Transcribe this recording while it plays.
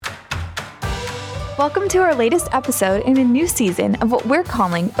Welcome to our latest episode in a new season of what we're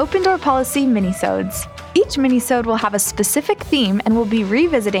calling Open Door Policy Minisodes. Each minisode will have a specific theme and we'll be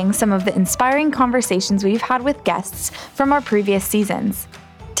revisiting some of the inspiring conversations we've had with guests from our previous seasons.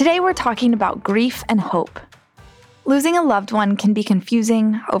 Today we're talking about grief and hope. Losing a loved one can be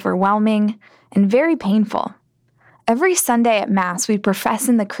confusing, overwhelming, and very painful. Every Sunday at Mass we profess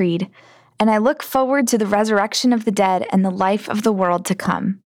in the Creed, and I look forward to the resurrection of the dead and the life of the world to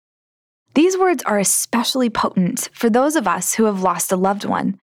come. These words are especially potent for those of us who have lost a loved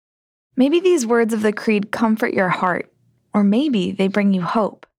one. Maybe these words of the Creed comfort your heart, or maybe they bring you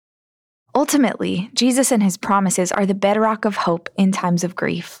hope. Ultimately, Jesus and his promises are the bedrock of hope in times of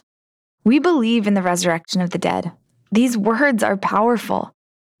grief. We believe in the resurrection of the dead. These words are powerful.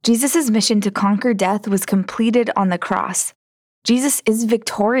 Jesus' mission to conquer death was completed on the cross. Jesus is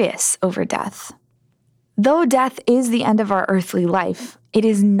victorious over death. Though death is the end of our earthly life, it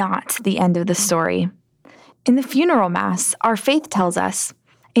is not the end of the story. In the funeral mass, our faith tells us,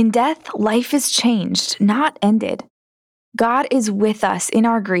 in death, life is changed, not ended. God is with us in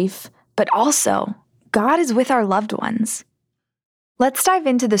our grief, but also, God is with our loved ones. Let's dive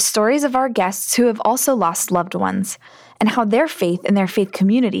into the stories of our guests who have also lost loved ones, and how their faith and their faith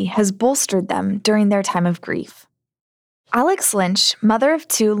community has bolstered them during their time of grief. Alex Lynch, mother of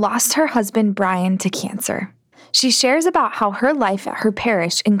two, lost her husband Brian to cancer. She shares about how her life at her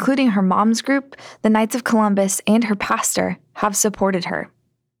parish, including her mom's group, the Knights of Columbus, and her pastor, have supported her.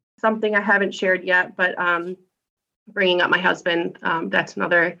 Something I haven't shared yet, but bringing up my husband, that's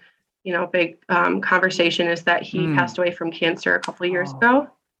another, big conversation, is that he passed away from cancer a couple of years ago.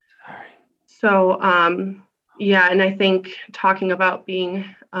 Sorry. So, and I think talking about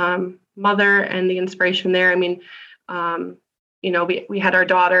being mother and the inspiration there, we had our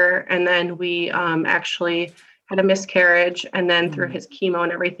daughter, and then we actually had a miscarriage, and then through his chemo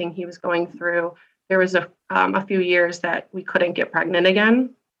and everything he was going through, there was a few years that we couldn't get pregnant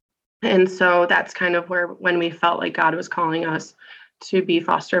again. And so that's kind of when we felt like God was calling us to be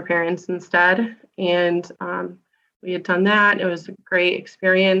foster parents instead. And we had done that. It was a great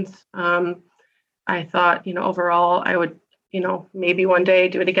experience. I thought, overall I would, maybe one day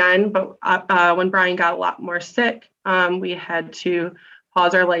do it again. But when Brian got a lot more sick, we had to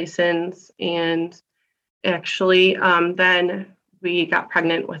pause our license, and actually then we got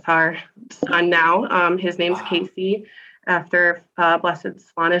pregnant with our son now. His name's Casey, after Blessed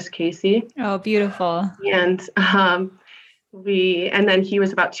Slanus Casey. Oh, beautiful. And then he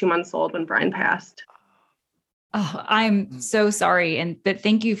was about 2 months old when Brian passed. Oh, I'm so sorry. But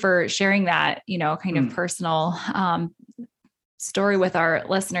thank you for sharing that, kind of personal story with our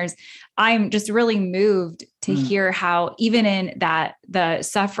listeners. I'm just really moved to hear how even in that, the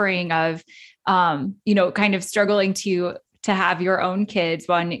suffering of, kind of struggling to have your own kids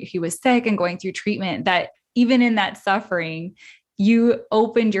when he was sick and going through treatment, that even in that suffering, you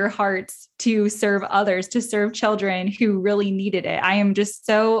opened your hearts to serve others, to serve children who really needed it. I am just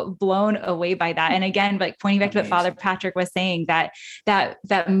so blown away by that. And again, like pointing back to what Father Patrick was saying, that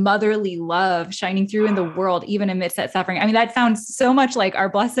motherly love shining through in the world, even amidst that suffering. That sounds so much like our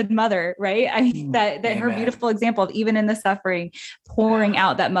Blessed Mother, right? That her beautiful example of even in the suffering, pouring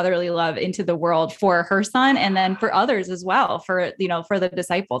out that motherly love into the world for her son, and then for others as well, for the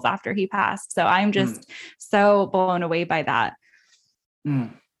disciples after he passed. So I'm just so blown away by that.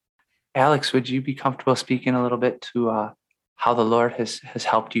 Alex, would you be comfortable speaking a little bit to how the Lord has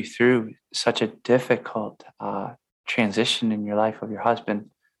helped you through such a difficult transition in your life of your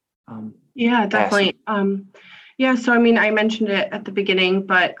husband? Yeah, definitely. So I mentioned it at the beginning,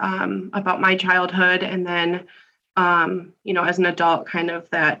 but about my childhood, and then as an adult, kind of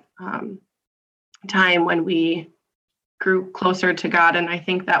that time when we grew closer to God. And I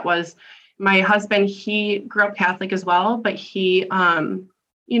think that was my husband. He grew up Catholic as well, but he, it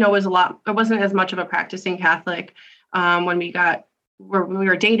wasn't as much of a practicing Catholic. When we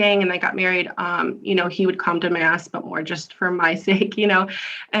were dating and I got married, he would come to Mass, but more just for my sake,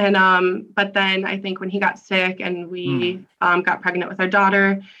 and, but then I think when he got sick and we got pregnant with our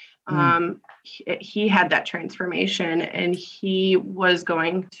daughter, he had that transformation, and he was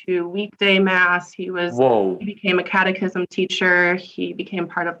going to weekday Mass. He became a catechism teacher. He became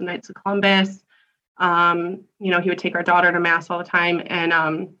part of the Knights of Columbus. He would take our daughter to Mass all the time.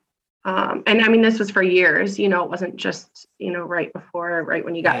 And this was for years, it wasn't just, right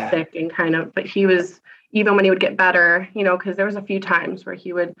when you got sick and kind of, but he was, even when he would get better, because there was a few times where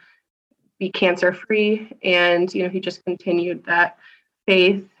he would be cancer free, and, he just continued that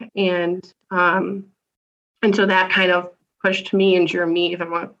faith. And so that kind of pushed me and drew me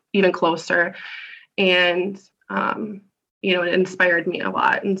even closer. And, it inspired me a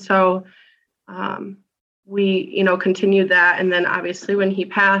lot. And so, we, continued that. And then obviously when he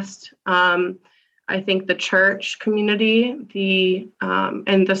passed, I think the church community,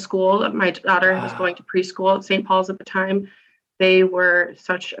 and the school, my daughter was going to preschool at St. Paul's at the time, they were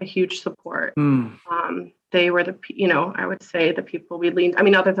such a huge support. They were I would say the people we leaned,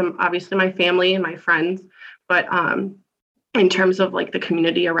 other than obviously my family and my friends, but in terms of like the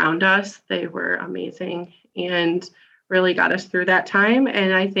community around us, they were amazing and really got us through that time.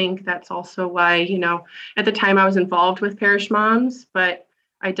 And I think that's also why, at the time I was involved with Parish Moms, but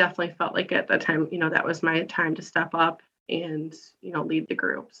I definitely felt like at the time, that was my time to step up and, lead the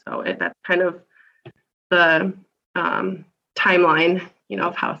group. So that's kind of the timeline,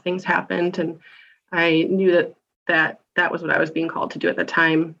 of how things happened. And I knew that was what I was being called to do at the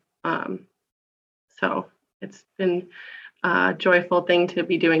time. So it's been a joyful thing to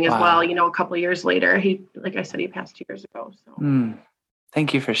be doing as well. A couple of years later, like I said, he passed 2 years ago. So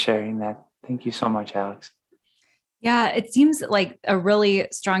Thank you for sharing that. Thank you so much, Alex. Yeah, it seems like a really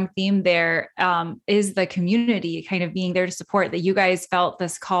strong theme there is the community kind of being there to support, that you guys felt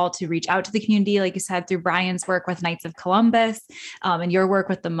this call to reach out to the community, like you said, through Brian's work with Knights of Columbus and your work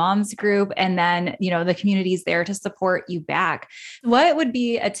with the Moms Group. And then, the community is there to support you back. What would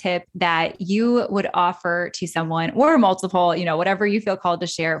be a tip that you would offer to someone or multiple, whatever you feel called to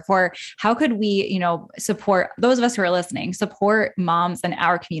share, for how could we, support those of us who are listening, support moms in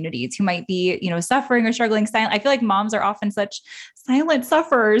our communities who might be, suffering or struggling silently? I feel like moms are often such silent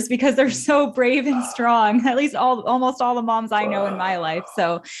sufferers because they're so brave and strong, at least almost all the moms I know in my life.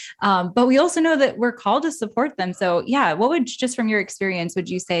 So, but we also know that we're called to support them. So yeah, what would, just from your experience, would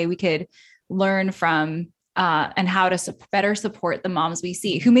you say we could learn from and how to better support the moms we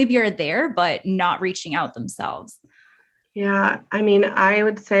see who maybe are there, but not reaching out themselves? Yeah. I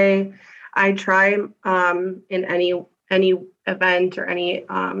would say I try in any event or any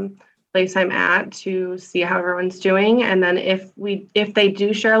place I'm at to see how everyone's doing. And then if they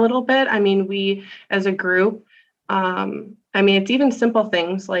do share a little bit, we as a group, it's even simple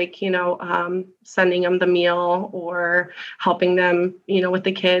things like, sending them the meal or helping them, with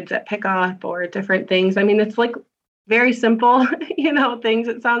the kids at pickup or different things. It's like very simple, things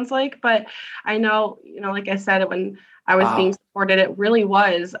it sounds like, but I know, like I said, when I was being supported, it really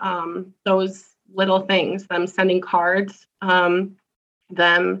was those little things, them sending cards,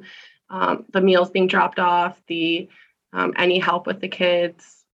 the meals being dropped off, the any help with the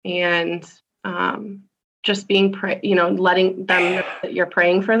kids, and just being letting them know that you're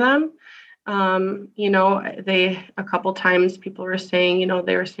praying for them. A couple times people were saying,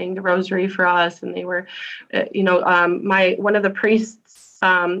 they were saying the rosary for us, and they were, one of the priests,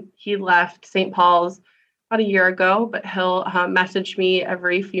 he left St. Paul's about a year ago, but he'll message me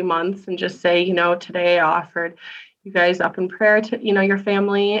every few months and just say, today I offered you guys up in prayer to, your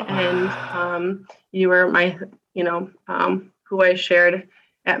family, and you were my, who I shared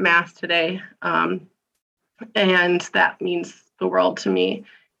at Mass today. And that means the world to me,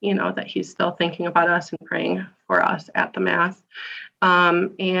 that he's still thinking about us and praying for us at the Mass.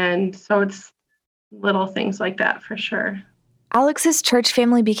 And so it's little things like that for sure. Alex's church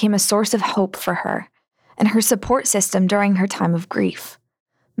family became a source of hope for her and her support system during her time of grief.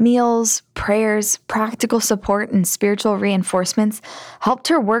 Meals, prayers, practical support, and spiritual reinforcements helped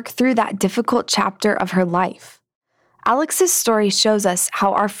her work through that difficult chapter of her life. Alex's story shows us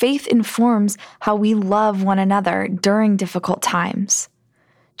how our faith informs how we love one another during difficult times.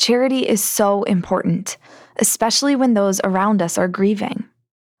 Charity is so important, especially when those around us are grieving.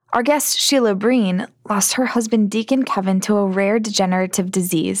 Our guest, Sheila Breen, lost her husband, Deacon Kevin, to a rare degenerative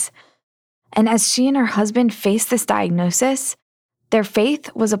disease. And as she and her husband faced this diagnosis, their faith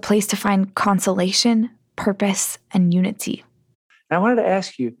was a place to find consolation, purpose, and unity. And I wanted to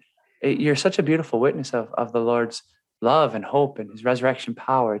ask you, you're such a beautiful witness of the Lord's love and hope and his resurrection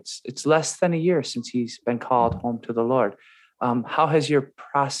power. It's less than a year since he's been called home to the Lord. How has your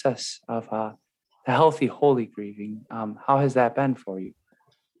process of the healthy, holy grieving, how has that been for you?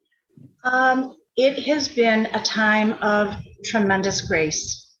 It has been a time of tremendous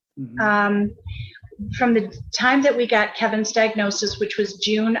grace. Mm-hmm. From the time that we got Kevin's diagnosis, which was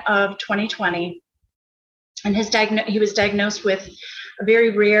June of 2020, and he was diagnosed with a very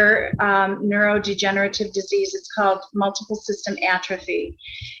rare neurodegenerative disease. It's called multiple system atrophy.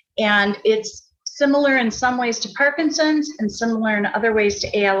 And it's similar in some ways to Parkinson's and similar in other ways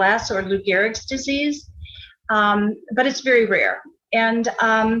to ALS or Lou Gehrig's disease, but it's very rare. And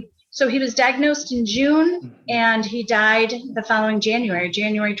so he was diagnosed in June, and he died the following January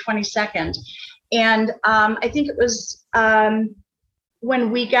 22nd. And I think it was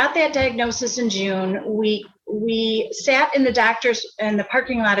when we got that diagnosis in June, we we sat in the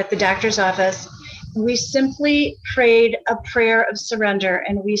parking lot at the doctor's office. We simply prayed a prayer of surrender,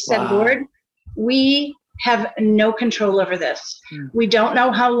 and we said, Wow. Lord, we have no control over this. We don't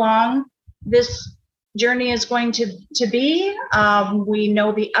know how long this journey is going to be. We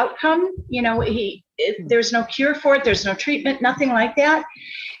know the outcome. There's no cure for it. There's no treatment, nothing like that.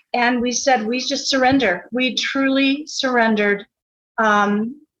 And we said, we just surrender. We truly surrendered.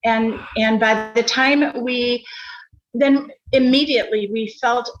 And by the time then immediately we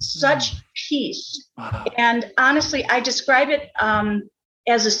felt such peace. Wow. And honestly, I describe it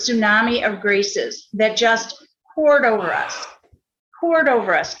as a tsunami of graces that just poured over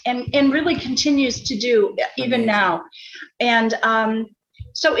us and really continues to do even now. And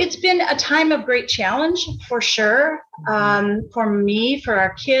so it's been a time of great challenge for sure, for me, for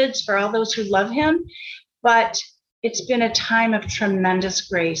our kids, for all those who love him. But it's been a time of tremendous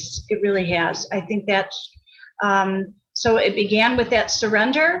grace. It really has. I think that's, so it began with that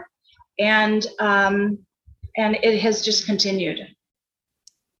surrender, and it has just continued.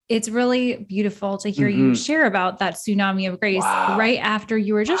 It's really beautiful to hear you share about that tsunami of grace right after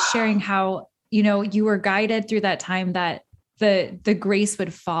you were just sharing how, you were guided through that time that the grace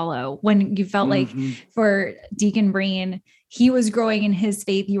would follow when you felt like for Deacon Breen, he was growing in his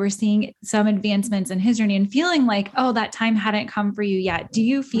faith. You were seeing some advancements in his journey and feeling like, oh, that time hadn't come for you yet. Do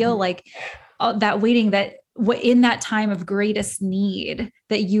you feel like that waiting, that in that time of greatest need,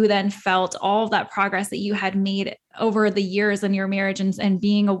 that you then felt all of that progress that you had made over the years in your marriage and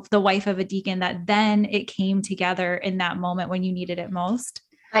being the wife of a deacon, that then it came together in that moment when you needed it most?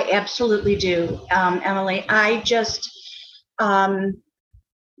 I absolutely do, Emily. I just,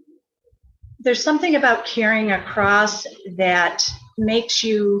 there's something about carrying a cross that makes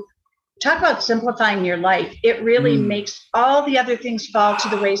you talk about simplifying your life. It really makes all the other things fall to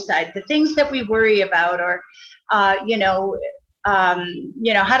the wayside. The things that we worry about, or how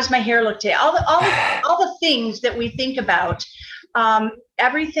does my hair look today? All the things that we think about,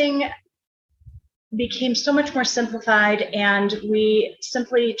 everything became so much more simplified, and we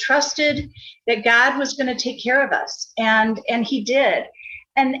simply trusted that God was going to take care of us, and he did.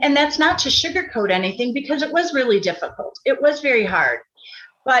 And that's not to sugarcoat anything, because it was really difficult. It was very hard.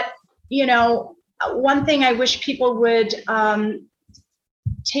 But one thing I wish people would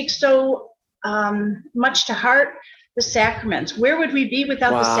take so much to heart, the sacraments. Where would we be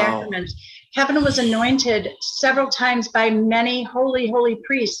without the sacraments? Kevin was anointed several times by many holy, holy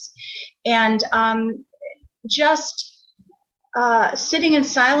priests. And just sitting in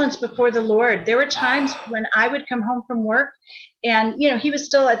silence before the Lord. There were times when I would come home from work, and he was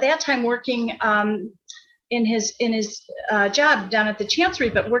still at that time working in his job down at the Chancery,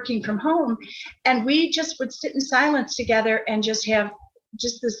 but working from home. And we just would sit in silence together and just have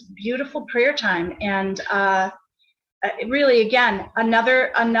just this beautiful prayer time. And really, again,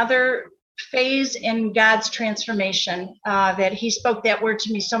 another phase in God's transformation, that he spoke that word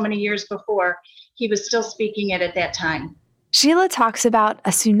to me so many years before. He was still speaking it at that time. Sheila talks about a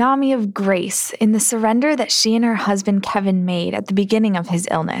tsunami of grace in the surrender that she and her husband Kevin made at the beginning of his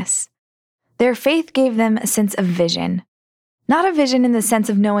illness. Their faith gave them a sense of vision. Not a vision in the sense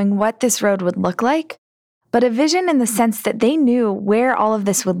of knowing what this road would look like, but a vision in the sense that they knew where all of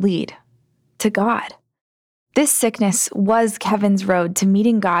this would lead, to God. This sickness was Kevin's road to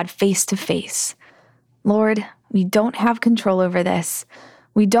meeting God face to face. Lord, we don't have control over this.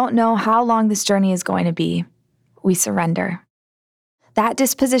 We don't know how long this journey is going to be. We surrender. That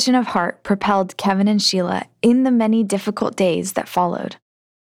disposition of heart propelled Kevin and Sheila in the many difficult days that followed.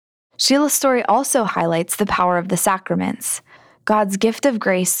 Sheila's story also highlights the power of the sacraments. God's gift of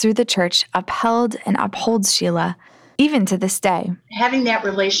grace through the church upheld and upholds Sheila, even to this day. Having that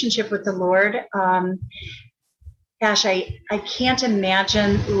relationship with the Lord, I can't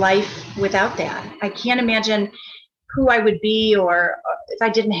imagine life without that. I can't imagine who I would be, or if I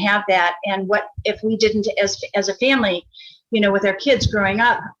didn't have that, and what if we didn't as a family, with our kids growing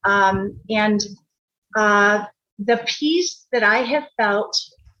up. The peace that I have felt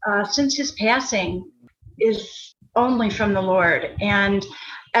since his passing is only from the Lord. And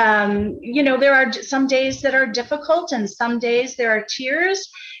there are some days that are difficult, and some days there are tears,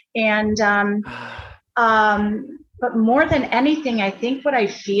 and but more than anything, I think what I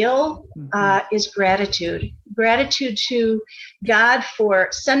feel is gratitude. Gratitude to God for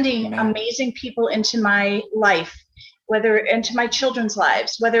sending amazing people into my life, whether into my children's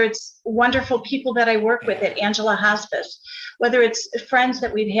lives, whether it's wonderful people that I work with at Angela Hospice, whether it's friends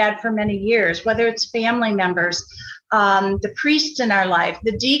that we've had for many years, whether it's family members, the priests in our life,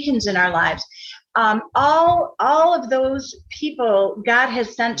 the deacons in our lives. All of those people God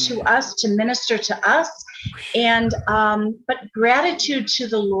has sent to us to minister to us, and but gratitude to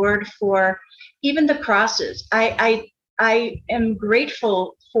the Lord for even the crosses. I am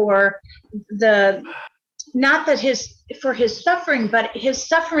grateful for the, not that for his suffering, but his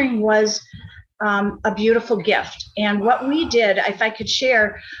suffering was a beautiful gift. And what we did, if I could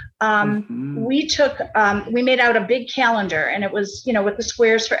share, we made out a big calendar, and it was, with the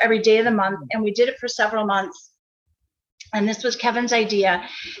squares for every day of the month, and we did it for several months. And this was Kevin's idea,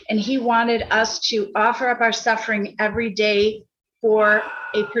 and he wanted us to offer up our suffering every day for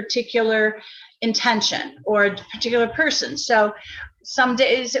a particular intention or a particular person. So some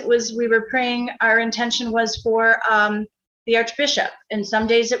days we were praying, our intention was for the Archbishop, and some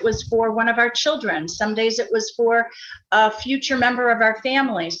days it was for one of our children. Some days it was for a future member of our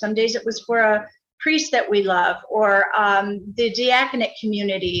family. Some days it was for a priest that we love, or the diaconate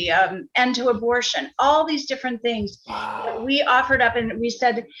community, end to abortion, all these different things that we offered up. And we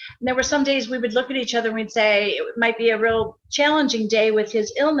said, and there were some days we would look at each other and we'd say, it might be a real challenging day with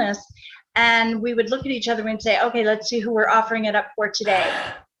his illness. And we would look at each other and say, okay, let's see who we're offering it up for today.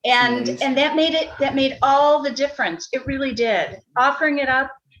 And that made all the difference. It really did. Offering it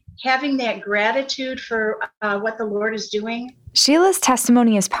up, having that gratitude for what the Lord is doing. Sheila's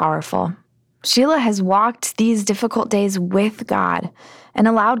testimony is powerful. Sheila has walked these difficult days with God and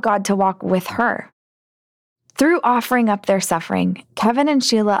allowed God to walk with her. Through offering up their suffering, Kevin and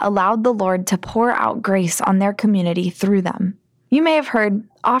Sheila allowed the Lord to pour out grace on their community through them. You may have heard,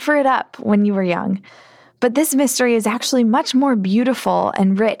 offer it up when you were young, but this mystery is actually much more beautiful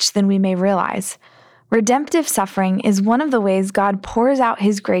and rich than we may realize. Redemptive suffering is one of the ways God pours out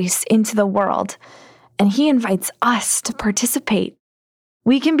his grace into the world, and he invites us to participate.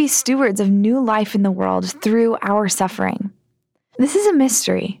 We can be stewards of new life in the world through our suffering. This is a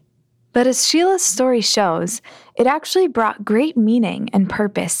mystery, but as Sheila's story shows, it actually brought great meaning and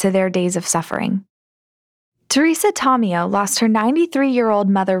purpose to their days of suffering. Teresa Tomeo lost her 93-year-old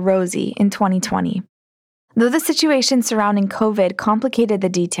mother, Rosie, in 2020. Though the situation surrounding COVID complicated the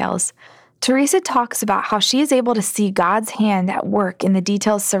details, Teresa talks about how she is able to see God's hand at work in the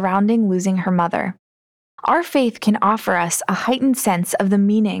details surrounding losing her mother. Our faith can offer us a heightened sense of the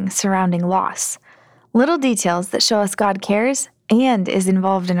meaning surrounding loss, little details that show us God cares and is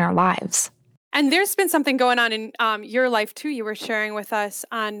involved in our lives. And there's been something going on in your life too. You were sharing with us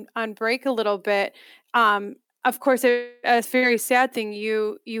on break a little bit. Of course, a very sad thing.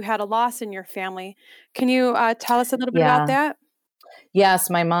 You had a loss in your family. Can you tell us a little bit about that? Yes,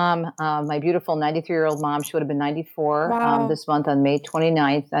 my mom, my beautiful 93-year-old mom, she would have been 94 this month on May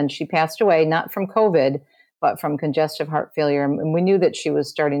 29th, and she passed away, not from COVID, but from congestive heart failure. And we knew that she was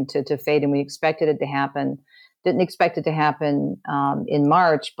starting to fade, and we expected it to happen. Didn't expect it to happen in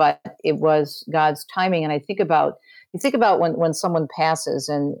March, but it was God's timing. And you think about when someone passes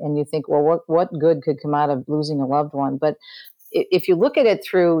and you think, well, what good could come out of losing a loved one? But if you look at it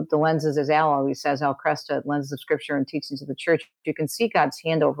through the lenses, as Al always says, Al Cresta, lenses of Scripture and teachings of the church, you can see God's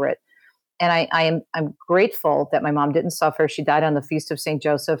hand over it. And I'm grateful that my mom didn't suffer. She died on the Feast of St.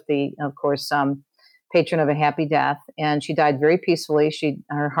 Joseph, of course, patron of a happy death, and she died very peacefully.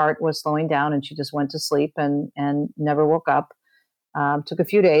 Her heart was slowing down, and she just went to sleep and never woke up. Took a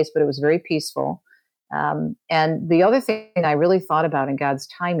few days, but it was very peaceful. And the other thing I really thought about in God's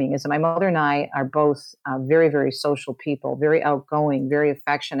timing is that my mother and I are both very, very social people, very outgoing, very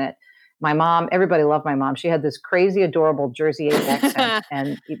affectionate. My mom, everybody loved my mom. She had this crazy, adorable Jersey 8 accent.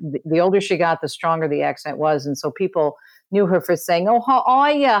 And the older she got, the stronger the accent was. And so people knew her for saying, "Oh, how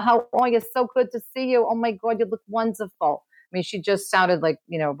are you? How are you? So good to see you. Oh my God, you look wonderful." I mean, she just sounded like,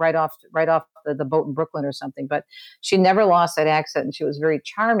 right off the boat in Brooklyn or something. But she never lost that accent, and she was very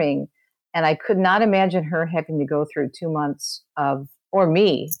charming. And I could not imagine her having to go through 2 months of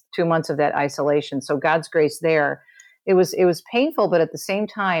that isolation. So God's grace there. It was painful, but at the same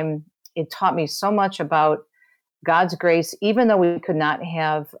time, it taught me so much about God's grace, even though we could not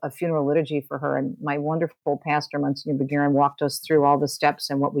have a funeral liturgy for her. And my wonderful pastor, Monsignor Beguerin, walked us through all the steps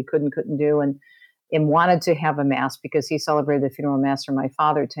and what we could and couldn't do, and wanted to have a mass because he celebrated the funeral mass for my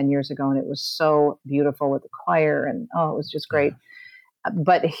father 10 years ago. And it was so beautiful with the choir, and it was just great.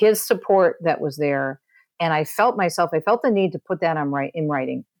 But his support that was there, and I felt the need to put that in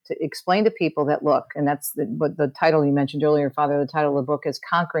writing, to explain to people that, look, and that's the title you mentioned earlier, Father, the title of the book is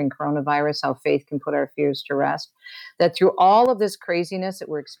Conquering Coronavirus, How Faith Can Put Our Fears to Rest, that through all of this craziness that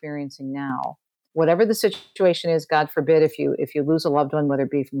we're experiencing now, whatever the situation is, God forbid, if you lose a loved one, whether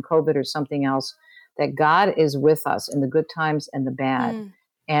it be from COVID or something else, that God is with us in the good times and the bad.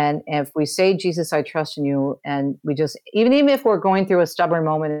 And if we say, Jesus, I trust in you, and we just, even if we're going through a stubborn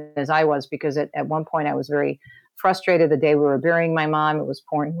moment, as I was, because at one point I was very frustrated the day we were burying my mom, it was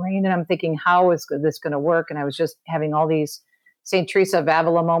pouring rain, and I'm thinking, how is this going to work? And I was just having all these St. Teresa of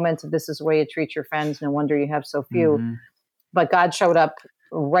Avila moments. This is the way you treat your friends. No wonder you have so few. Mm-hmm. But God showed up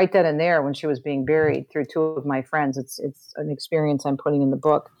right then and there when she was being buried through two of my friends. It's an experience I'm putting in the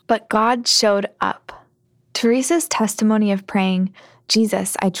book. But God showed up. Teresa's testimony of praying,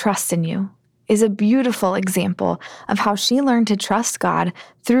 Jesus, I trust in you, is a beautiful example of how she learned to trust God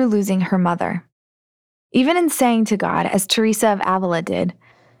through losing her mother. Even in saying to God, as Teresa of Avila did,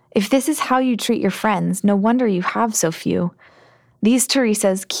 if this is how you treat your friends, no wonder you have so few. These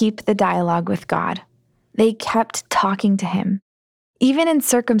Teresas keep the dialogue with God. They kept talking to him, even in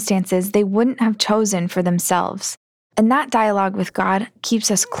circumstances they wouldn't have chosen for themselves. And that dialogue with God keeps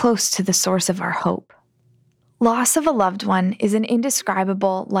us close to the source of our hope. Loss of a loved one is an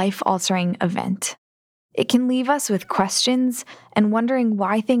indescribable, life-altering event. It can leave us with questions and wondering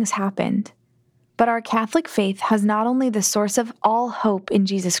why things happened. But our Catholic faith has not only the source of all hope in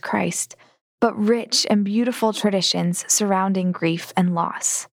Jesus Christ, but rich and beautiful traditions surrounding grief and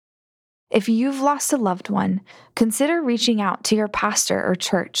loss. If you've lost a loved one, consider reaching out to your pastor or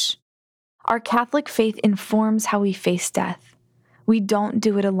church. Our Catholic faith informs how we face death. We don't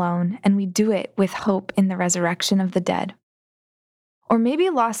do it alone, and we do it with hope in the resurrection of the dead. Or maybe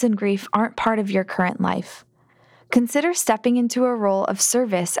loss and grief aren't part of your current life. Consider stepping into a role of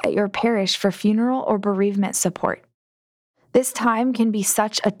service at your parish for funeral or bereavement support. This time can be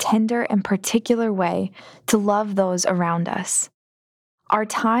such a tender and particular way to love those around us. Our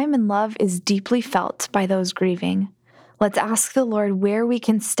time and love is deeply felt by those grieving. Let's ask the Lord where we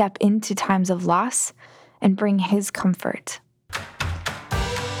can step into times of loss and bring his comfort.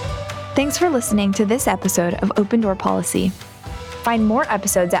 Thanks for listening to this episode of Open Door Policy. Find more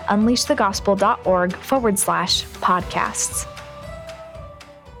episodes at unleashthegospel.org/podcasts.